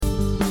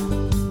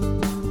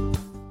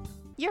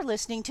You're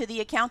listening to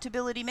the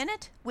Accountability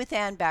Minute with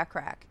Ann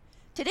Bachrach.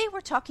 Today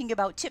we're talking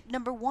about tip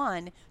number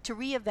 1 to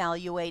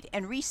reevaluate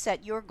and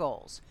reset your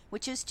goals,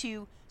 which is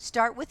to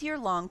start with your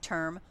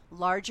long-term,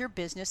 larger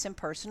business and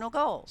personal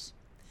goals.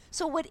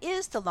 So what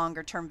is the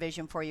longer-term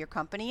vision for your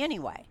company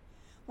anyway?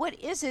 What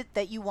is it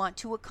that you want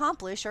to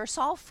accomplish or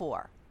solve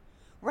for?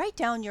 Write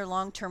down your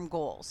long-term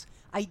goals,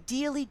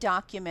 ideally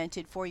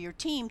documented for your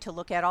team to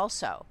look at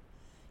also.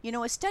 You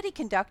know, a study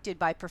conducted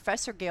by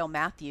Professor Gail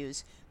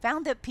Matthews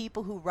found that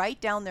people who write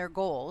down their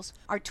goals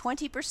are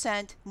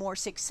 20% more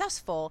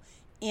successful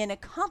in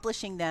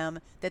accomplishing them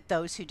than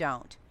those who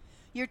don't.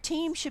 Your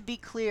team should be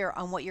clear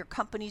on what your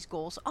company's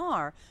goals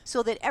are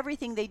so that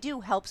everything they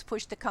do helps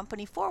push the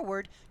company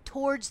forward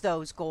towards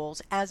those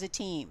goals as a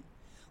team.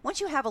 Once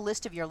you have a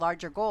list of your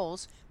larger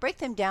goals, break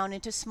them down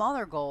into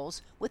smaller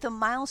goals with a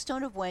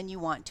milestone of when you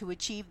want to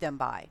achieve them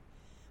by.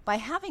 By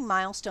having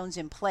milestones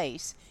in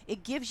place,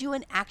 it gives you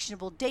an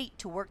actionable date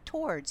to work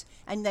towards,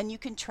 and then you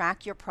can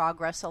track your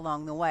progress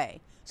along the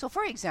way. So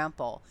for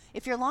example,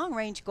 if your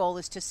long-range goal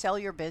is to sell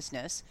your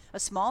business, a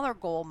smaller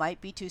goal might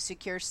be to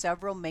secure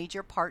several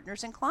major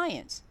partners and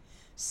clients.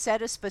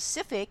 Set a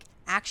specific,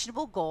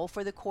 actionable goal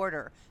for the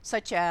quarter,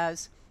 such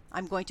as,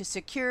 I'm going to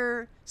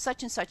secure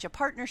such and such a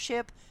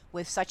partnership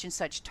with such and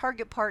such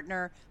target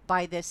partner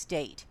by this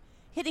date.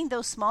 Hitting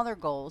those smaller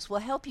goals will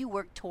help you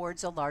work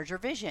towards a larger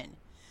vision.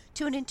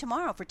 Tune in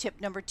tomorrow for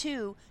tip number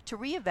 2 to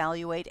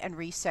reevaluate and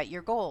reset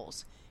your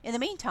goals. In the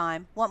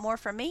meantime, want more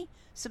from me?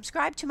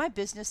 Subscribe to my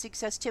Business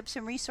Success Tips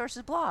and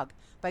Resources blog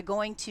by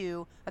going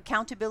to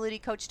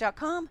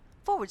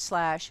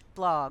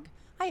accountabilitycoach.com/blog.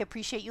 I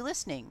appreciate you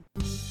listening.